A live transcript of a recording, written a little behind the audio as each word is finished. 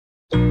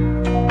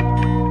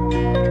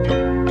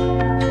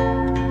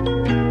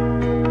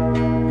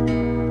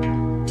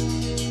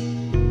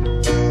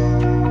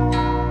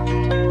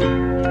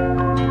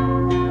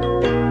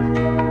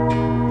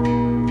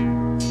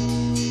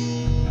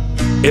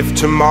If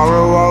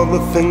tomorrow all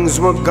the things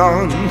were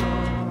gone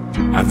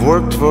I've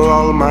worked for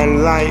all my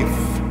life,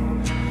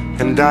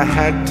 and I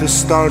had to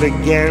start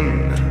again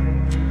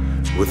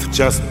with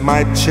just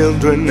my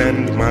children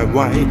and my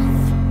wife,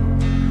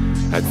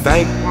 I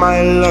thank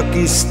my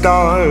lucky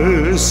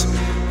stars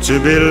to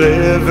be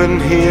living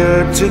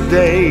here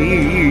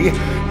today,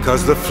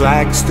 'cause the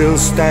flag still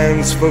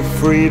stands for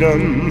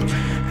freedom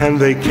and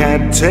they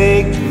can't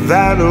take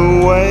that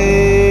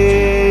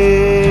away.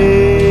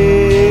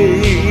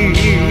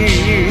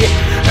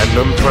 And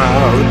I'm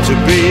proud to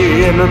be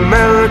an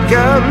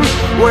American,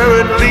 where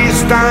at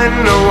least I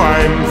know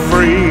I'm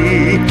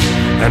free.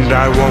 And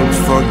I won't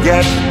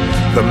forget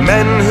the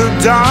men who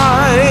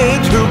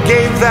died, who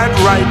gave that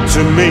right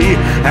to me.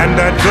 And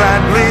I'd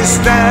gladly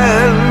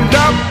stand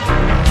up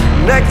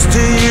next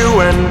to you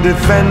and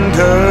defend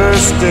her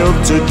still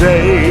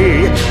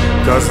today,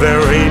 'cause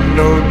there ain't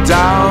no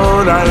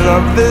doubt I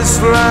love this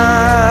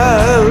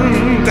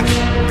land.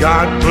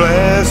 God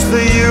bless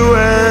the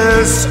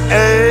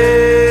USA.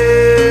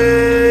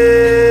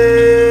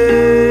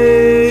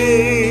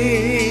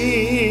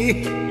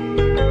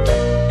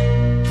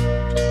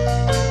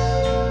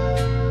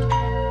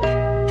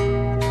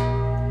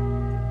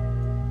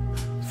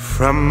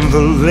 From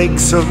the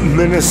lakes of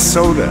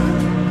Minnesota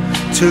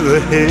to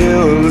the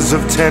hills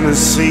of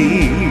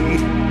Tennessee,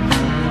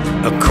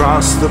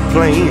 across the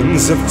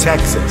plains of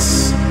Texas,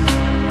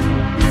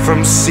 from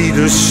sea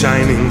to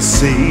shining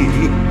sea,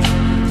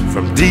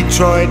 from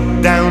Detroit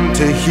down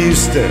to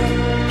Houston,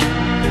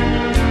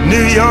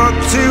 New York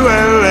to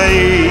LA,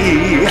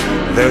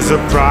 there's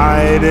a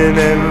pride in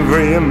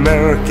every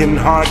American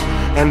heart,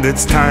 and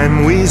it's time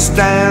we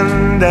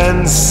stand and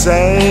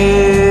say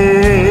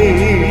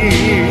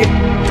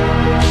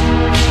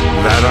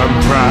that I'm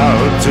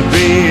proud to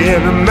be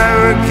an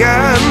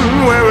American,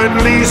 where at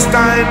least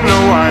I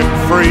know I'm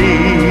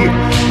free.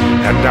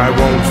 And I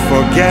won't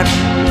forget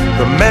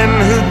the men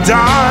who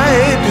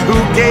died, who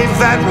gave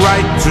that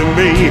right to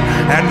me.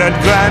 And I'd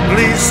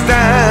gladly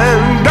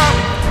stand up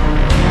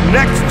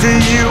next to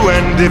you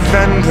and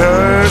defend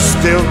her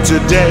still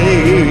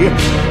today,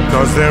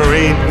 'cause there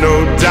ain't no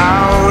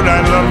doubt I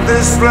love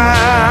this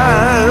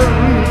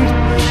land.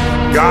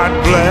 God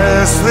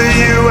bless the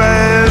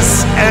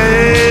USA.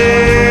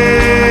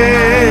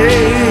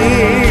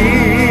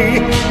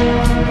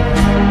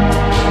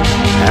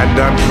 And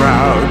I'm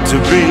proud to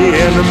be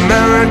an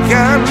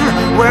American,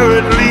 where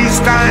at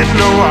least I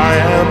know I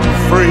am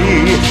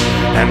free.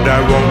 And I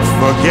won't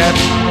forget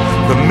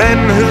the men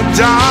who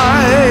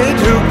died,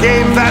 who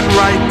gave that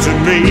right to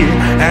me.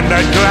 And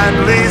I'd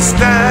gladly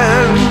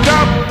stand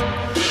up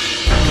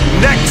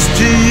next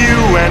to you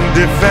and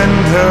defend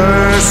her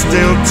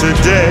still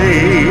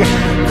today,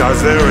 'cause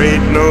there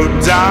ain't no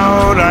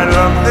doubt I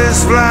love this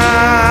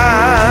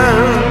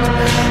land.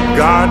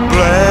 God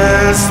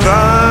bless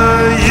the